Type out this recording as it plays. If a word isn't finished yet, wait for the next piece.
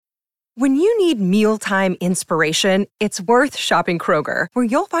When you need mealtime inspiration, it's worth shopping Kroger, where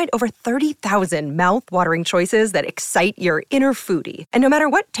you'll find over 30,000 mouth-watering choices that excite your inner foodie. And no matter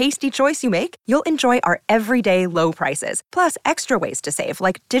what tasty choice you make, you'll enjoy our everyday low prices, plus extra ways to save,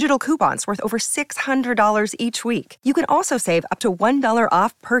 like digital coupons worth over $600 each week. You can also save up to $1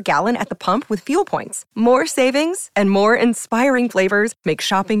 off per gallon at the pump with fuel points. More savings and more inspiring flavors make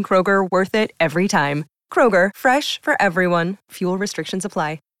shopping Kroger worth it every time. Kroger, fresh for everyone. Fuel restrictions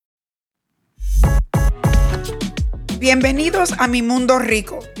apply. Bienvenidos a Mi Mundo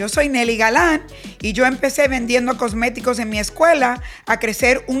Rico. Yo soy Nelly Galán y yo empecé vendiendo cosméticos en mi escuela a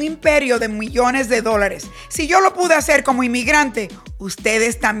crecer un imperio de millones de dólares. Si yo lo pude hacer como inmigrante,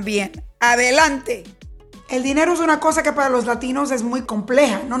 ustedes también. ¡Adelante! El dinero es una cosa que para los latinos es muy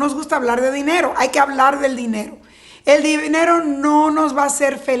compleja. No nos gusta hablar de dinero, hay que hablar del dinero. El dinero no nos va a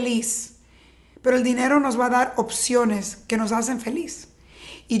hacer feliz, pero el dinero nos va a dar opciones que nos hacen feliz.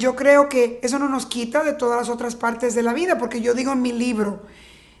 Y yo creo que eso no nos quita de todas las otras partes de la vida, porque yo digo en mi libro,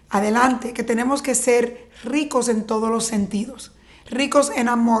 adelante, que tenemos que ser ricos en todos los sentidos. Ricos en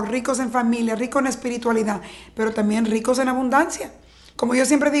amor, ricos en familia, ricos en espiritualidad, pero también ricos en abundancia. Como yo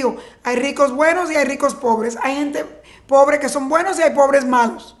siempre digo, hay ricos buenos y hay ricos pobres. Hay gente pobre que son buenos y hay pobres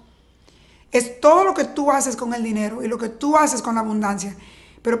malos. Es todo lo que tú haces con el dinero y lo que tú haces con la abundancia.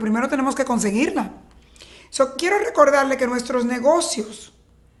 Pero primero tenemos que conseguirla. Quiero recordarle que nuestros negocios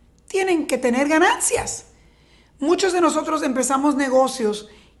tienen que tener ganancias. Muchos de nosotros empezamos negocios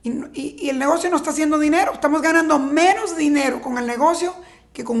y el negocio no está haciendo dinero. Estamos ganando menos dinero con el negocio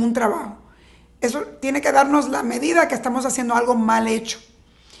que con un trabajo. Eso tiene que darnos la medida que estamos haciendo algo mal hecho.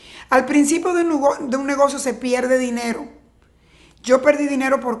 Al principio de un negocio se pierde dinero. Yo perdí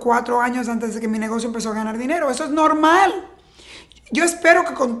dinero por 4 años antes de que mi negocio empezó a ganar dinero. Eso es normal. Yo espero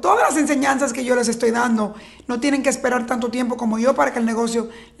que con todas las enseñanzas que yo les estoy dando, no tienen que esperar tanto tiempo como yo para que el negocio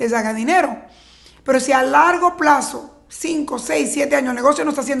les haga dinero. Pero si a largo plazo, 5, 6, 7 años, el negocio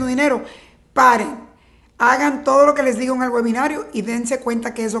no está haciendo dinero, paren. Hagan todo lo que les digo en el webinario y dense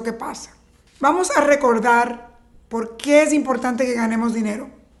cuenta qué es lo que pasa. Vamos a recordar por qué es importante que ganemos dinero.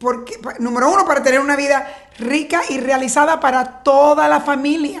 Porque, número 1, para tener una vida rica y realizada para toda la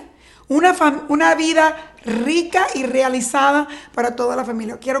familia. Una vida rica y realizada para toda la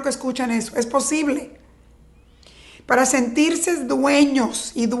familia. Quiero que escuchen eso. Es posible. Para sentirse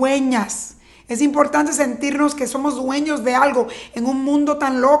dueños y dueñas, es importante sentirnos que somos dueños de algo en un mundo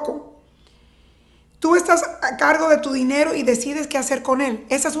tan loco. Tú estás a cargo de tu dinero y decides qué hacer con él.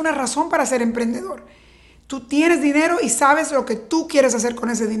 Esa es una razón para ser emprendedor. Tú tienes dinero y sabes lo que tú quieres hacer con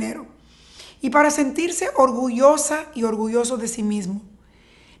ese dinero. Y para sentirse orgullosa y orgulloso de sí mismo.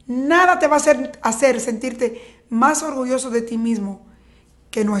 Nada te va a hacer sentirte más orgulloso de ti mismo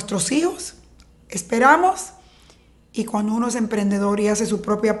que nuestros hijos. Esperamos. Y cuando uno es emprendedor y hace su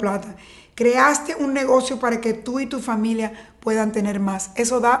propia plata, creaste un negocio para que tú y tu familia puedan tener más.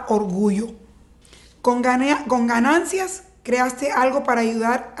 Eso da orgullo. Con ganancias creaste algo para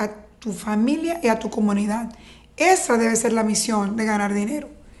ayudar a tu familia y a tu comunidad. Esa debe ser la misión de ganar dinero.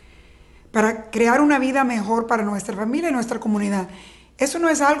 Para crear una vida mejor para nuestra familia y nuestra comunidad. Eso no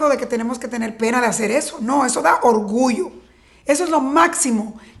es algo de que tenemos que tener pena de hacer eso. No, eso da orgullo. Eso es lo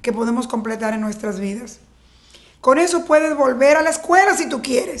máximo que podemos completar en nuestras vidas. Con eso puedes volver a la escuela si tú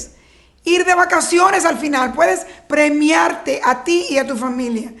quieres. Ir de vacaciones al final. Puedes premiarte a ti y a tu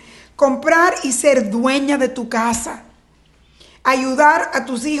familia. Comprar y ser dueña de tu casa. Ayudar a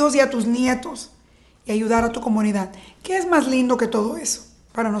tus hijos y a tus nietos. Y ayudar a tu comunidad. ¿Qué es más lindo que todo eso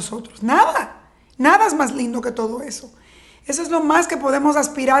para nosotros? Nada. Nada es más lindo que todo eso. Eso es lo más que podemos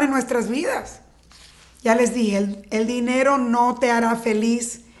aspirar en nuestras vidas. Ya les dije, el dinero no te hará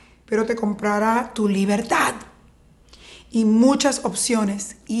feliz, pero te comprará tu libertad y muchas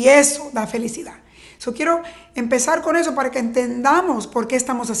opciones. Y eso da felicidad. Quiero empezar con eso para que entendamos por qué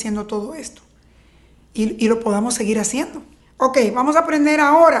estamos haciendo todo esto. Y lo podamos seguir haciendo. Ok, vamos a aprender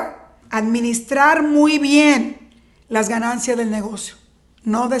ahora a administrar muy bien las ganancias del negocio.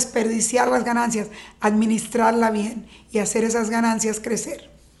 No desperdiciar las ganancias, administrarla bien y hacer esas ganancias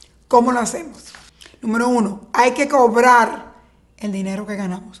crecer. ¿Cómo lo hacemos? Número 1, hay que cobrar el dinero que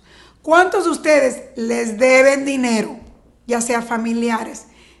ganamos. ¿Cuántos de ustedes les deben dinero? Ya sea familiares,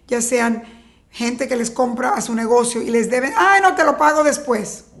 ya sean gente que les compra a su negocio y les deben, ¡ay, no te lo pago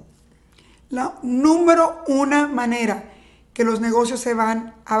después! La número 1 manera que los negocios se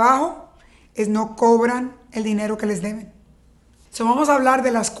van abajo es no cobran el dinero que les deben. Vamos a hablar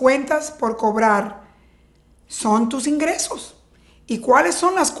de las cuentas por cobrar. Son tus ingresos. ¿Y cuáles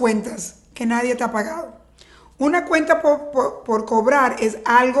son las cuentas que nadie te ha pagado? Una cuenta por cobrar es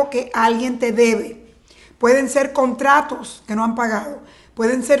algo que alguien te debe. Pueden ser contratos que no han pagado.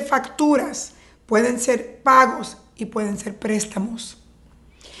 pueden ser facturas, pueden ser pagos y pueden ser préstamos.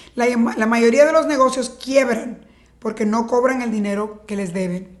 La mayoría de los negocios quiebran porque no cobran el dinero que les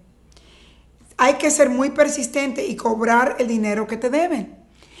deben. Hay que ser muy persistente y cobrar el dinero que te deben.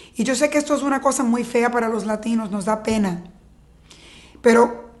 Y yo sé que esto es una cosa muy fea para los latinos, nos da pena.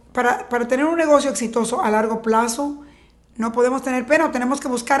 Pero para tener un negocio exitoso a largo plazo, no podemos tener pena. Tenemos que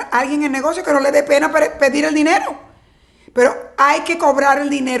buscar a alguien en el negocio que no le dé pena pedir el dinero. Pero hay que cobrar el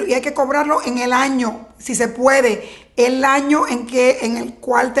dinero y hay que cobrarlo en el año, si se puede, el año en el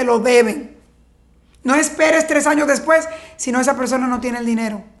cual te lo deben. No esperes 3 años después si no esa persona no tiene el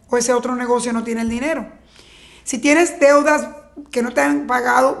dinero o ese otro negocio no tiene el dinero. Si tienes deudas que no te han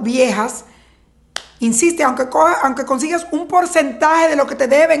pagado viejas, insiste, aunque consigas un porcentaje de lo que te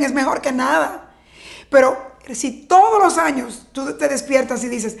deben, es mejor que nada. Pero si todos los años tú te despiertas y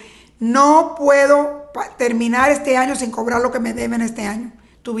dices, no puedo terminar este año sin cobrar lo que me deben este año,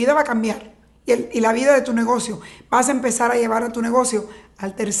 tu vida va a cambiar y la vida de tu negocio. Vas a empezar a llevar a tu negocio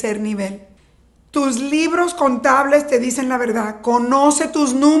al tercer nivel. Tus libros contables te dicen la verdad. Conoce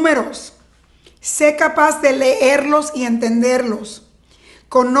tus números. Sé capaz de leerlos y entenderlos.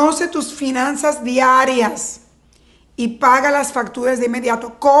 Conoce tus finanzas diarias y paga las facturas de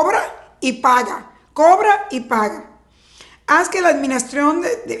inmediato. Cobra y paga. Cobra y paga. Haz que la administración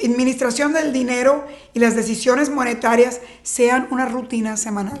del dinero y las decisiones monetarias sean una rutina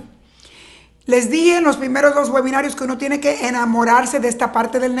semanal. Les dije en los primeros 2 webinarios que uno tiene que enamorarse de esta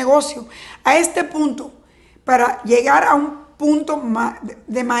parte del negocio. A este punto, para llegar a un punto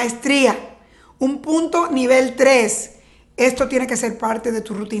de maestría, un punto nivel 3, esto tiene que ser parte de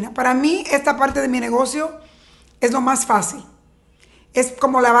tu rutina. Para mí, esta parte de mi negocio es lo más fácil. Es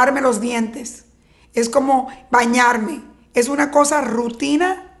como lavarme los dientes. Es como bañarme. Es una cosa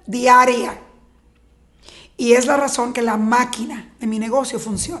rutina diaria. Y es la razón que la máquina de mi negocio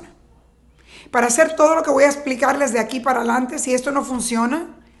funciona. Para hacer todo lo que voy a explicarles de aquí para adelante, si esto no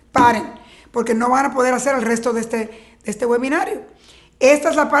funciona, paren, porque no van a poder hacer el resto de este webinario. Esta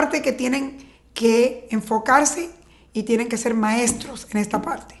es la parte que tienen que enfocarse y tienen que ser maestros en esta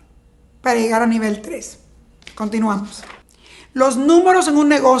parte para llegar a nivel 3. Continuamos. Los números en un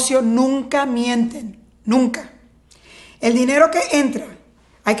negocio nunca mienten, nunca. El dinero que entra,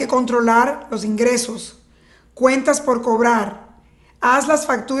 hay que controlar los ingresos, cuentas por cobrar. Haz las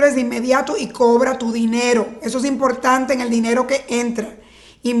facturas de inmediato y cobra tu dinero. Eso es importante en el dinero que entra.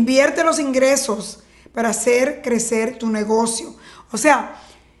 Invierte los ingresos para hacer crecer tu negocio. O sea,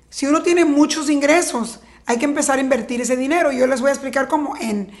 si uno tiene muchos ingresos, hay que empezar a invertir ese dinero. Yo les voy a explicar cómo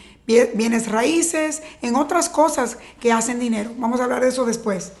en bienes raíces, en otras cosas que hacen dinero. Vamos a hablar de eso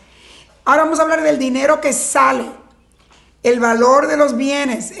después. Ahora vamos a hablar del dinero que sale. El valor de los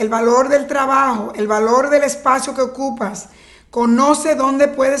bienes, el valor del trabajo, el valor del espacio que ocupas. Conoce dónde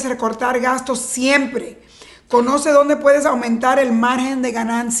puedes recortar gastos siempre. Conoce dónde puedes aumentar el margen de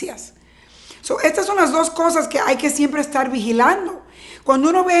ganancias. Estas son las 2 cosas que hay que siempre estar vigilando.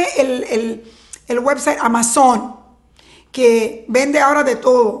 Cuando uno ve el website Amazon, que vende ahora de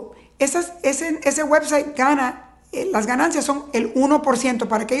todo, ese website gana, las ganancias son el 1%.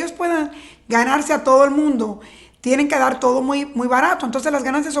 Para que ellos puedan ganarse a todo el mundo, tienen que dar todo muy, muy barato. Entonces las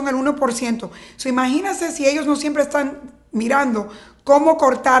ganancias son el 1%. Imagínense si ellos no siempre están mirando cómo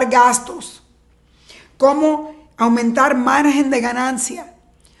cortar gastos, cómo aumentar margen de ganancia.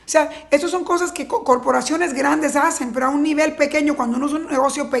 O sea, estas son cosas que corporaciones grandes hacen, pero a un nivel pequeño, cuando uno es un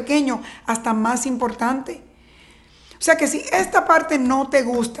negocio pequeño, hasta más importante. O sea que si esta parte no te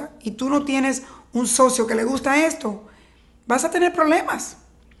gusta y tú no tienes un socio que le gusta esto, vas a tener problemas.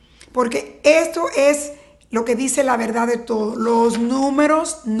 Porque esto es lo que dice la verdad de todo. Los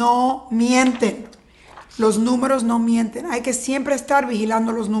números no mienten. Los números no mienten. Hay que siempre estar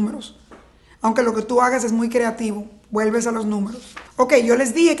vigilando los números. Aunque lo que tú hagas es muy creativo, vuelves a los números. Ok, yo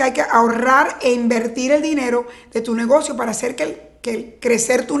les dije que hay que ahorrar e invertir el dinero de tu negocio para hacer que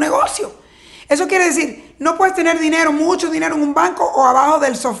crecer tu negocio. Eso quiere decir, no puedes tener dinero, mucho dinero en un banco o abajo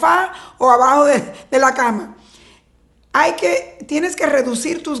del sofá o abajo de la cama. Tienes que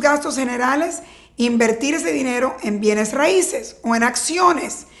reducir tus gastos generales, invertir ese dinero en bienes raíces o en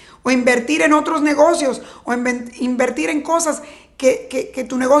acciones, o invertir en otros negocios, o invertir en cosas que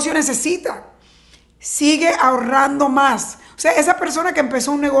tu negocio necesita. Sigue ahorrando más. O sea, esa persona que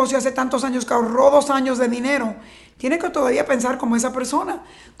empezó un negocio hace tantos años, que ahorró 2 años de dinero, tiene que todavía pensar como esa persona.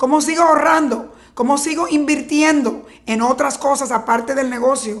 ¿Cómo sigo ahorrando? ¿Cómo sigo invirtiendo en otras cosas aparte del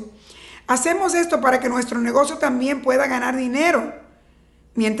negocio? Hacemos esto para que nuestro negocio también pueda ganar dinero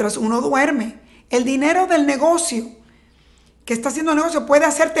mientras uno duerme. El dinero del negocio que está haciendo el negocio puede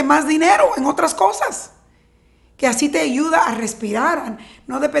hacerte más dinero en otras cosas que así te ayuda a respirar, a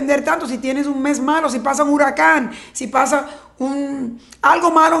no depender tanto si tienes un mes malo, si pasa un huracán, si pasa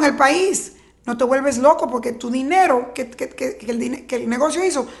algo malo en el país. No te vuelves loco porque tu dinero que el negocio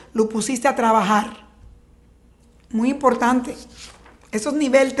hizo, lo pusiste a trabajar. Muy importante. Eso es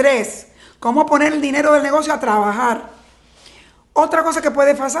nivel 3. Cómo poner el dinero del negocio a trabajar. Otra cosa que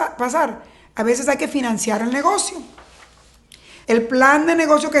puede pasar, a veces hay que financiar el negocio. El plan de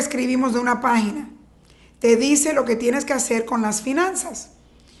negocio que escribimos de una página te dice lo que tienes que hacer con las finanzas.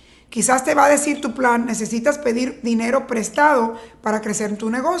 Quizás te va a decir tu plan, necesitas pedir dinero prestado para crecer tu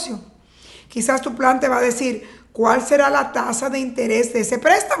negocio. Quizás tu plan te va a decir cuál será la tasa de interés de ese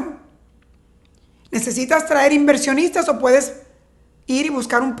préstamo. ¿Necesitas traer inversionistas o puedes ir y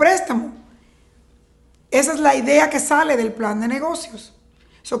buscar un préstamo? Esa es la idea que sale del plan de negocios.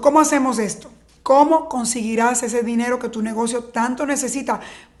 ¿Cómo hacemos esto? ¿Cómo conseguirás ese dinero que tu negocio tanto necesita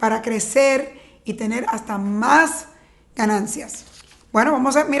para crecer y tener hasta más ganancias? Bueno,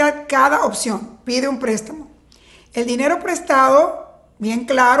 vamos a mirar cada opción. Pide un préstamo. El dinero prestado, bien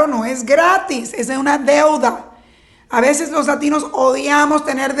claro, no es gratis, es una deuda. A veces los latinos odiamos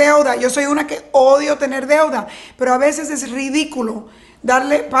tener deuda. Yo soy una que odio tener deuda, pero a veces es ridículo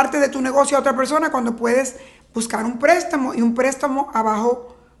darle parte de tu negocio a otra persona cuando puedes buscar un préstamo y un préstamo a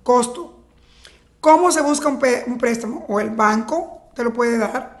bajo costo. ¿Cómo se busca un préstamo? O el banco te lo puede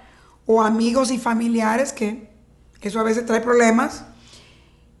dar, o amigos y familiares, que eso a veces trae problemas.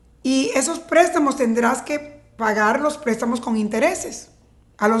 Y esos préstamos tendrás que pagar los préstamos con intereses,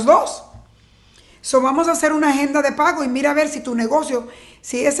 a los dos. Vamos a hacer una agenda de pago y mira a ver si tu negocio,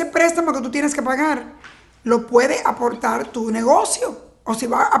 si ese préstamo que tú tienes que pagar, lo puede aportar tu negocio o si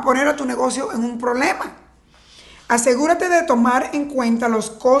va a poner a tu negocio en un problema. Asegúrate de tomar en cuenta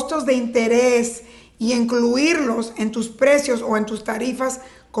los costos de interés y incluirlos en tus precios o en tus tarifas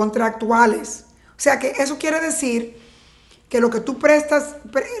contractuales. O sea que eso quiere decir que lo que tú prestas,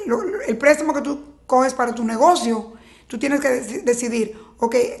 el préstamo que tú coges para tu negocio, tú tienes que decidir,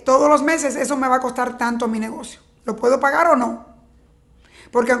 ok, todos los meses eso me va a costar tanto a mi negocio. ¿Lo puedo pagar o no?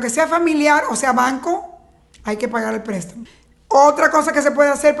 Porque aunque sea familiar o sea banco, hay que pagar el préstamo. Otra cosa que se puede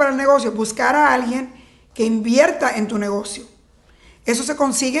hacer para el negocio, buscar a alguien que invierta en tu negocio. Eso se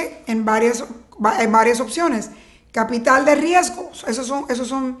consigue en varias opciones. Capital de riesgo, esos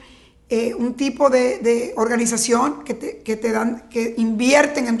son un tipo de organización que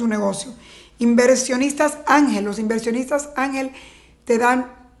invierten en tu negocio. Inversionistas ángel, los inversionistas ángel te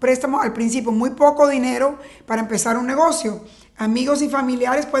dan préstamos al principio, muy poco dinero para empezar un negocio. Amigos y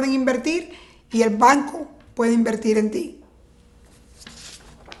familiares pueden invertir y el banco puede invertir en ti.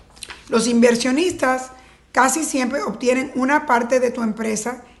 Los inversionistas casi siempre obtienen una parte de tu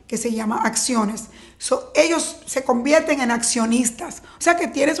empresa que se llama acciones. Ellos se convierten en accionistas. O sea que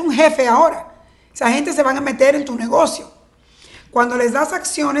tienes un jefe ahora. Esa gente se van a meter en tu negocio. Cuando les das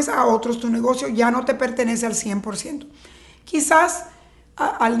acciones a otros, tu negocio ya no te pertenece al 100%. Quizás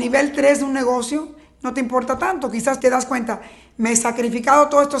al nivel 3 de un negocio no te importa tanto. Quizás te das cuenta, me he sacrificado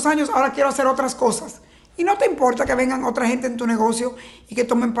todos estos años, ahora quiero hacer otras cosas. Y no te importa que vengan otra gente en tu negocio y que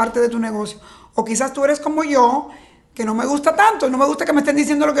tomen parte de tu negocio. O quizás tú eres como yo, que no me gusta tanto, no me gusta que me estén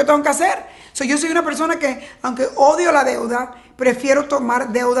diciendo lo que tengo que hacer. Yo soy una persona que, aunque odio la deuda, prefiero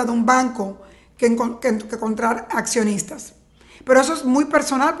tomar deuda de un banco que encontrar accionistas. Pero eso es muy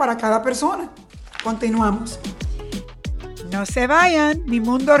personal para cada persona. Continuamos. No se vayan, Mi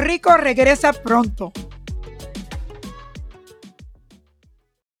Mundo Rico regresa pronto.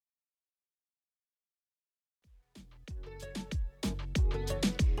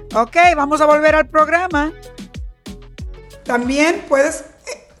 Ok, vamos a volver al programa. También puedes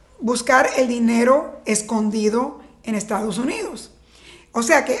buscar el dinero escondido en Estados Unidos. O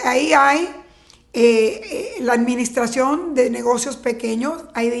sea que ahí hay la administración de negocios pequeños,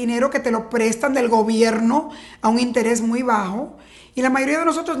 hay dinero que te lo prestan del gobierno a un interés muy bajo y la mayoría de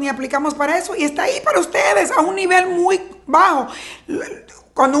nosotros ni aplicamos para eso y está ahí para ustedes a un nivel muy bajo.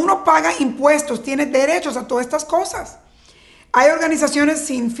 Cuando uno paga impuestos, tiene derechos a todas estas cosas. Hay organizaciones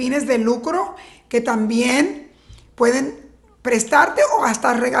sin fines de lucro que también pueden prestarte o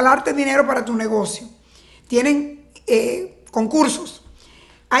hasta regalarte dinero para tu negocio. Tienen concursos.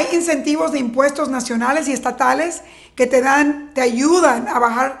 Hay incentivos de impuestos nacionales y estatales que te ayudan a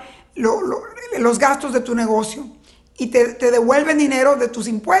bajar los gastos de tu negocio y te devuelven dinero de tus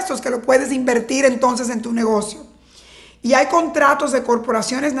impuestos que lo puedes invertir entonces en tu negocio. Y hay contratos de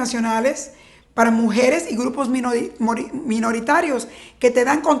corporaciones nacionales para mujeres y grupos minoritarios que te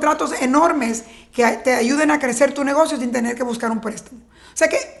dan contratos enormes que te ayuden a crecer tu negocio sin tener que buscar un préstamo. O sea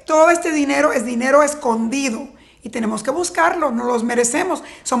que todo este dinero es dinero escondido y tenemos que buscarlo, nos los merecemos.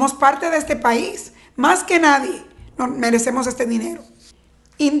 Somos parte de este país, más que nadie. no merecemos este dinero.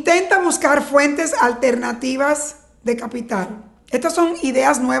 Intenta buscar fuentes alternativas de capital. Estas son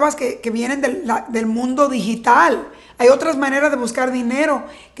ideas nuevas que vienen del mundo digital. Hay otras maneras de buscar dinero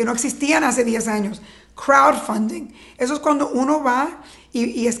que no existían hace 10 años. Crowdfunding. Eso es cuando uno va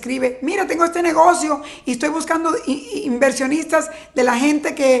y escribe, mira, tengo este negocio y estoy buscando inversionistas de la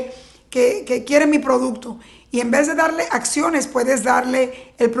gente que quiere mi producto. Y en vez de darle acciones, puedes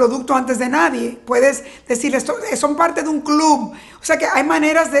darle el producto antes de nadie. Puedes decirles, son parte de un club. O sea que hay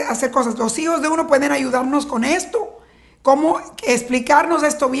maneras de hacer cosas. Los hijos de uno pueden ayudarnos con esto. ¿Cómo explicarnos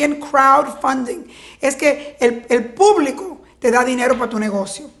esto bien? Crowdfunding. Es que el público te da dinero para tu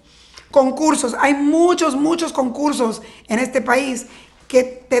negocio. Concursos. Hay muchos concursos en este país que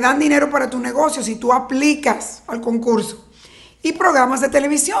te dan dinero para tu negocio si tú aplicas al concurso. Y programas de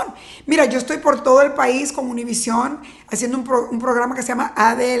televisión. Mira, yo estoy por todo el país con Univisión haciendo un programa que se llama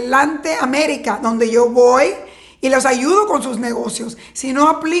Adelante América, donde yo voy y los ayudo con sus negocios. Si no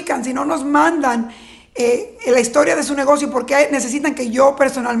aplican, si no nos mandan la historia de su negocio, porque necesitan que yo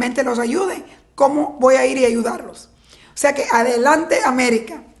personalmente los ayude, ¿cómo voy a ir y ayudarlos? O sea que Adelante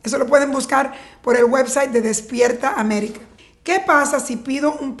América. Eso lo pueden buscar por el website de Despierta América. ¿Qué pasa si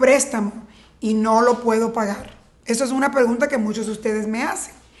pido un préstamo y no lo puedo pagar? Eso es una pregunta que muchos de ustedes me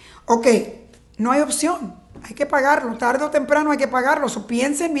hacen. Ok, no hay opción. Hay que pagarlo. Tarde o temprano hay que pagarlo.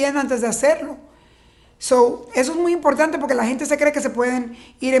 Piensen bien antes de hacerlo. Eso es muy importante porque la gente se cree que se pueden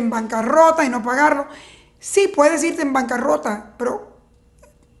ir en bancarrota y no pagarlo. Sí, puedes irte en bancarrota, pero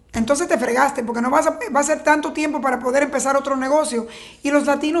entonces te fregaste porque no va a ser tanto tiempo para poder empezar otro negocio. Y los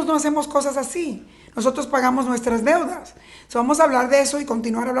latinos no hacemos cosas así. Nosotros pagamos nuestras deudas. Vamos a hablar de eso y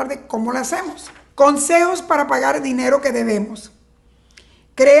continuar a hablar de cómo lo hacemos. Consejos para pagar dinero que debemos.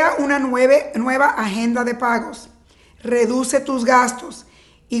 Crea una nueva agenda de pagos. Reduce tus gastos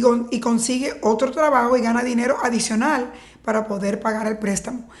y consigue otro trabajo y gana dinero adicional para poder pagar el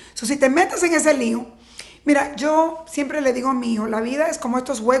préstamo. Si te metes en ese lío, mira, yo siempre le digo a mi hijo, la vida es como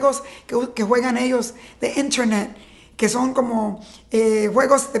estos juegos que juegan ellos de internet, que son como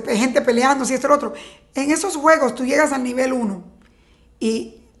juegos de gente peleando, si esto y lo otro. En esos juegos tú llegas al nivel 1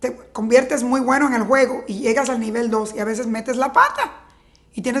 y te conviertes muy bueno en el juego y llegas al nivel 2 y a veces metes la pata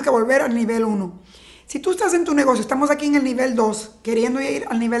y tienes que volver al nivel 1. Si tú estás en tu negocio, estamos aquí en el nivel 2, queriendo ir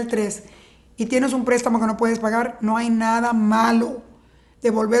al nivel 3 y tienes un préstamo que no puedes pagar, no hay nada malo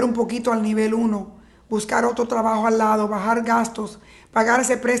de volver un poquito al nivel 1, buscar otro trabajo al lado, bajar gastos, pagar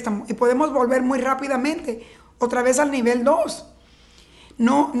ese préstamo y podemos volver muy rápidamente otra vez al nivel 2.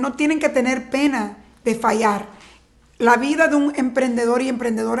 No tienen que tener pena de fallar. La vida de un emprendedor y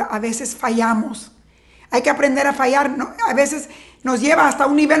emprendedora a veces fallamos. Hay que aprender a fallar. A veces nos lleva hasta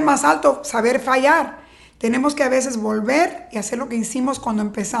un nivel más alto saber fallar. Tenemos que a veces volver y hacer lo que hicimos cuando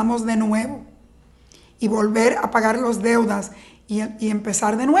empezamos de nuevo. Y volver a pagar las deudas y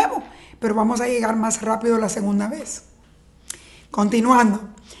empezar de nuevo. Pero vamos a llegar más rápido la segunda vez. Continuando.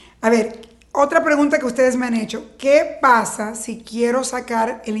 A ver, otra pregunta que ustedes me han hecho. ¿Qué pasa si quiero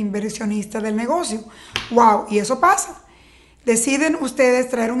sacar el inversionista del negocio? ¡Wow! Y eso pasa. Deciden ustedes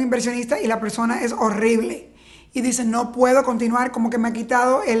traer un inversionista y la persona es horrible. Y dicen, no puedo continuar, como que me ha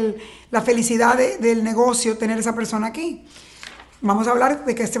quitado la felicidad del negocio tener esa persona aquí. Vamos a hablar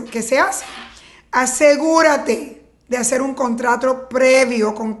de qué se hace. Asegúrate de hacer un contrato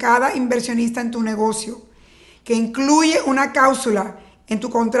previo con cada inversionista en tu negocio, que incluye una cláusula en tu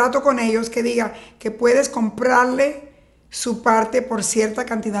contrato con ellos que diga que puedes comprarle su parte por cierta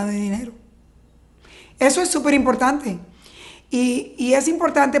cantidad de dinero. Eso es súper importante. Y es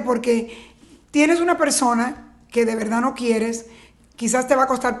importante porque tienes una persona que de verdad no quieres, quizás te va a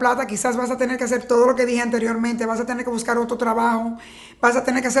costar plata, quizás vas a tener que hacer todo lo que dije anteriormente, vas a tener que buscar otro trabajo, vas a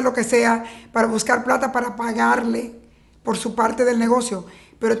tener que hacer lo que sea para buscar plata para pagarle por su parte del negocio,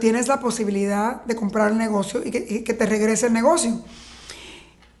 pero tienes la posibilidad de comprar el negocio y que te regrese el negocio.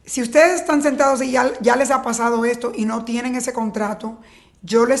 Si ustedes están sentados y ya les ha pasado esto y no tienen ese contrato,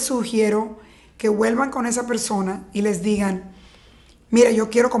 yo les sugiero que vuelvan con esa persona y les digan, mira, yo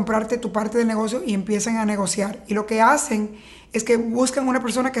quiero comprarte tu parte del negocio y empiecen a negociar. Y lo que hacen es que buscan una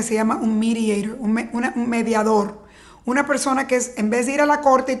persona que se llama un mediator, un mediador. Una persona que es, en vez de ir a la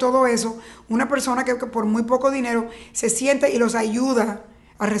corte y todo eso, una persona que por muy poco dinero se sienta y los ayuda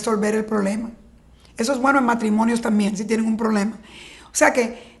a resolver el problema. Eso es bueno en matrimonios también, si tienen un problema. O sea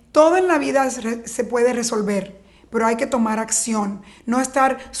que todo en la vida se puede resolver, pero hay que tomar acción. No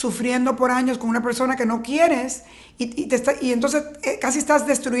estar sufriendo por años con una persona que no quieres y entonces casi estás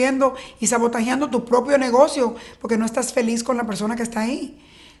destruyendo y sabotajeando tu propio negocio porque no estás feliz con la persona que está ahí.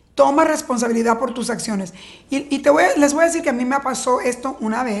 Toma responsabilidad por tus acciones. Y les voy a decir que a mí me pasó esto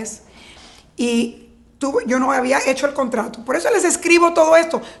una vez y yo no había hecho el contrato. Por eso les escribo todo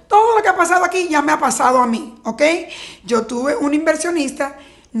esto. Todo lo que ha pasado aquí ya me ha pasado a mí, ¿ok? Yo tuve un inversionista,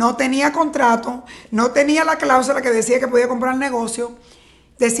 no tenía contrato, no tenía la cláusula que decía que podía comprar el negocio.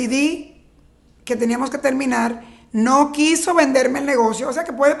 Decidí que teníamos que terminar. No quiso venderme el negocio. O sea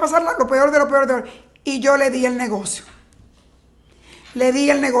que puede pasar lo peor de lo peor de lo peor. Y yo le di el negocio. Le di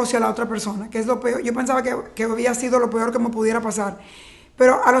el negocio a la otra persona, que es lo peor. Yo pensaba que había sido lo peor que me pudiera pasar.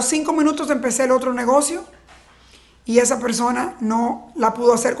 Pero a los 5 minutos empecé el otro negocio y esa persona no la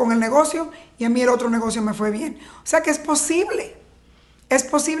pudo hacer con el negocio y a mí el otro negocio me fue bien. O sea que es posible. Es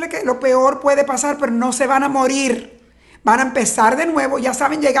posible que lo peor puede pasar, pero no se van a morir. Van a empezar de nuevo, ya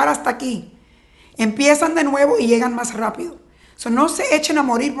saben llegar hasta aquí. Empiezan de nuevo y llegan más rápido. No se echen a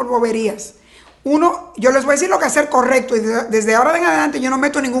morir por boberías. Yo les voy a decir lo que hacer correcto y desde ahora en adelante yo no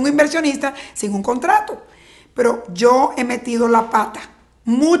meto ningún inversionista sin un contrato. Pero yo he metido la pata.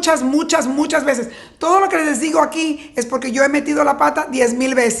 Muchas veces. Todo lo que les digo aquí es porque yo he metido la pata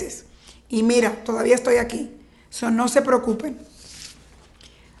 10,000 veces. Y mira, todavía estoy aquí. No se preocupen.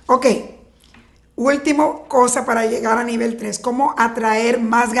 Ok. Última cosa para llegar a nivel 3. ¿Cómo atraer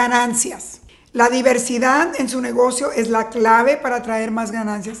más ganancias? La diversidad en su negocio es la clave para atraer más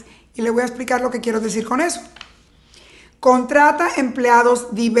ganancias. Y le voy a explicar lo que quiero decir con eso. Contrata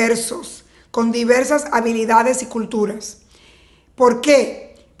empleados diversos, con diversas habilidades y culturas. ¿Por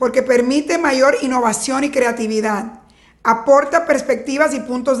qué? Porque permite mayor innovación y creatividad. Aporta perspectivas y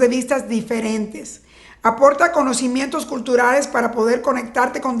puntos de vista diferentes. Aporta conocimientos culturales para poder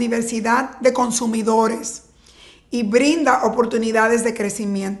conectarte con diversidad de consumidores. Y brinda oportunidades de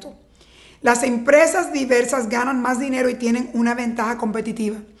crecimiento. Las empresas diversas ganan más dinero y tienen una ventaja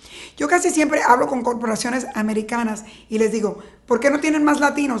competitiva. Yo casi siempre hablo con corporaciones americanas y les digo, ¿por qué no tienen más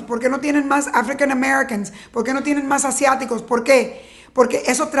latinos? ¿Por qué no tienen más African Americans? ¿Por qué no tienen más asiáticos? ¿Por qué? Porque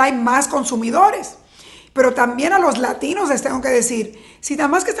eso trae más consumidores. Pero también a los latinos les tengo que decir, si nada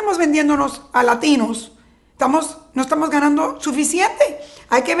más que estamos vendiéndonos a latinos, no estamos ganando suficiente.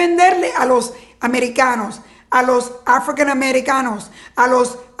 Hay que venderle a los americanos, a los African Americanos, a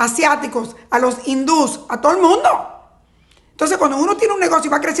los asiáticos, a los hindús, a todo el mundo. Entonces, cuando uno tiene un negocio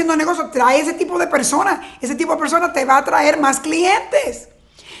y va creciendo el negocio, trae ese tipo de persona. Ese tipo de persona te va a traer más clientes.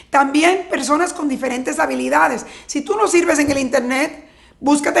 También personas con diferentes habilidades. Si tú no sirves en el internet,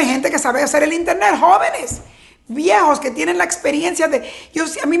 búscate gente que sabe hacer el internet. Jóvenes, viejos, que tienen la experiencia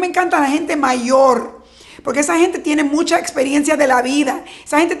a mí me encanta la gente mayor. Porque esa gente tiene mucha experiencia de la vida.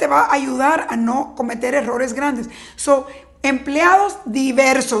 Esa gente te va a ayudar a no cometer errores grandes. Empleados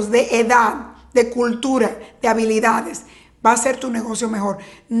diversos de edad, de cultura, de habilidades. Va a ser tu negocio mejor.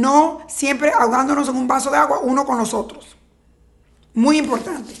 No siempre ahogándonos en un vaso de agua uno con los otros. Muy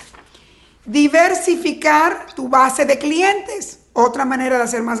importante. Diversificar tu base de clientes. Otra manera de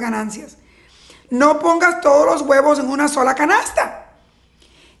hacer más ganancias. No pongas todos los huevos en una sola canasta.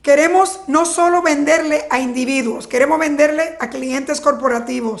 Queremos no solo venderle a individuos, queremos venderle a clientes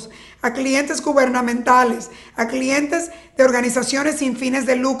corporativos, a clientes gubernamentales, a clientes de organizaciones sin fines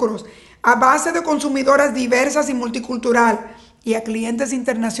de lucros, a base de consumidoras diversas y multicultural y a clientes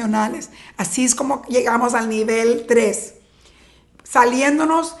internacionales. Así es como llegamos al nivel 3,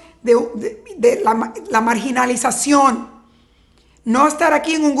 saliéndonos de la marginalización. No estar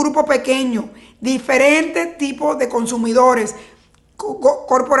aquí en un grupo pequeño, diferente tipo de consumidores,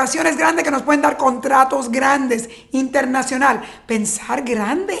 corporaciones grandes que nos pueden dar contratos grandes, internacional. Pensar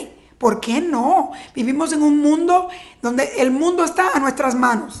grande, ¿por qué no? Vivimos en un mundo donde el mundo está a nuestras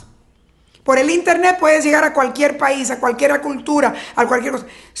manos. Por el internet puedes llegar a cualquier país, a cualquier cultura, a cualquier cosa.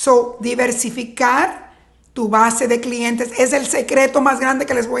 Diversificar tu base de clientes es el secreto más grande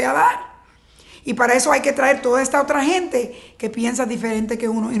que les voy a dar. Y para eso hay que traer toda esta otra gente que piensa diferente que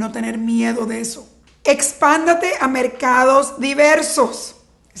uno y no tener miedo de eso. Expándate a mercados diversos.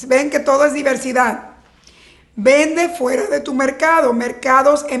 Ven que todo es diversidad. Vende fuera de tu mercado,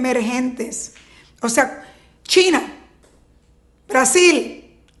 mercados emergentes. O sea, China,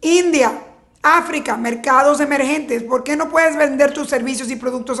 Brasil, India, África, mercados emergentes. ¿Por qué no puedes vender tus servicios y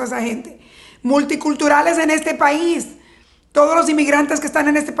productos a esa gente? Multiculturales en este país. Todos los inmigrantes que están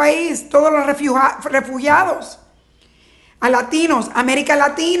en este país, todos los refugiados. A latinos, América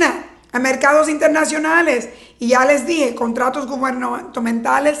Latina. A mercados internacionales. Y ya les dije, contratos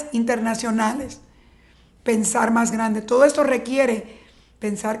gubernamentales internacionales. Pensar más grande. Todo esto requiere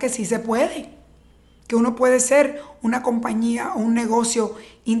pensar que sí se puede. Que uno puede ser una compañía o un negocio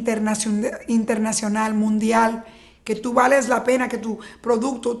internacional, mundial. Que tú vales la pena, que tu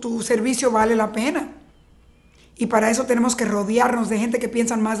producto, tu servicio vale la pena. Y para eso tenemos que rodearnos de gente que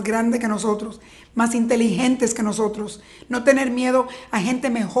piensan más grande que nosotros, más inteligentes que nosotros. No tener miedo a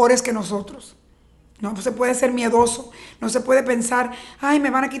gente mejores que nosotros. No se puede ser miedoso. No se puede pensar, ay, me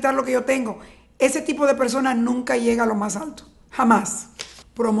van a quitar lo que yo tengo. Ese tipo de persona nunca llega a lo más alto. Jamás.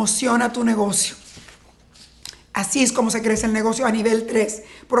 Promociona tu negocio. Así es como se crece el negocio a nivel 3,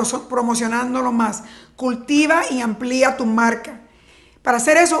 promocionándolo más. Cultiva y amplía tu marca. Para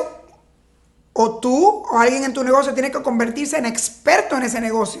hacer eso, o tú o alguien en tu negocio tiene que convertirse en experto en ese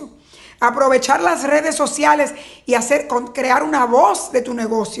negocio. Aprovechar las redes sociales y crear una voz de tu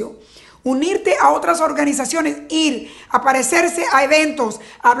negocio. Unirte a otras organizaciones, aparecerse a eventos,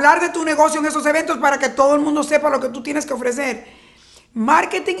 hablar de tu negocio en esos eventos para que todo el mundo sepa lo que tú tienes que ofrecer.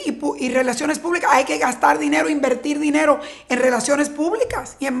 Marketing y relaciones públicas. Hay que gastar dinero, invertir dinero en relaciones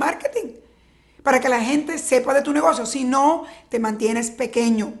públicas y en marketing para que la gente sepa de tu negocio. Si no, te mantienes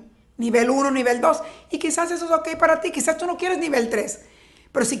pequeño. Nivel 1, nivel 2. Y quizás eso es ok para ti. Quizás tú no quieres nivel 3.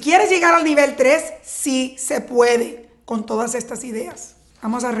 Pero si quieres llegar al nivel 3, sí se puede con todas estas ideas.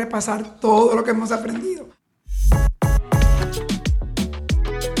 Vamos a repasar todo lo que hemos aprendido.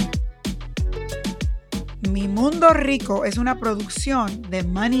 Mi Mundo Rico es una producción de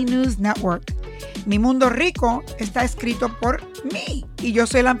Money News Network. Mi Mundo Rico está escrito por mí y yo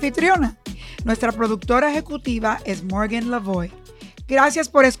soy la anfitriona. Nuestra productora ejecutiva es Morgan Lavoy. Gracias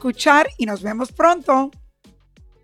por escuchar y nos vemos pronto.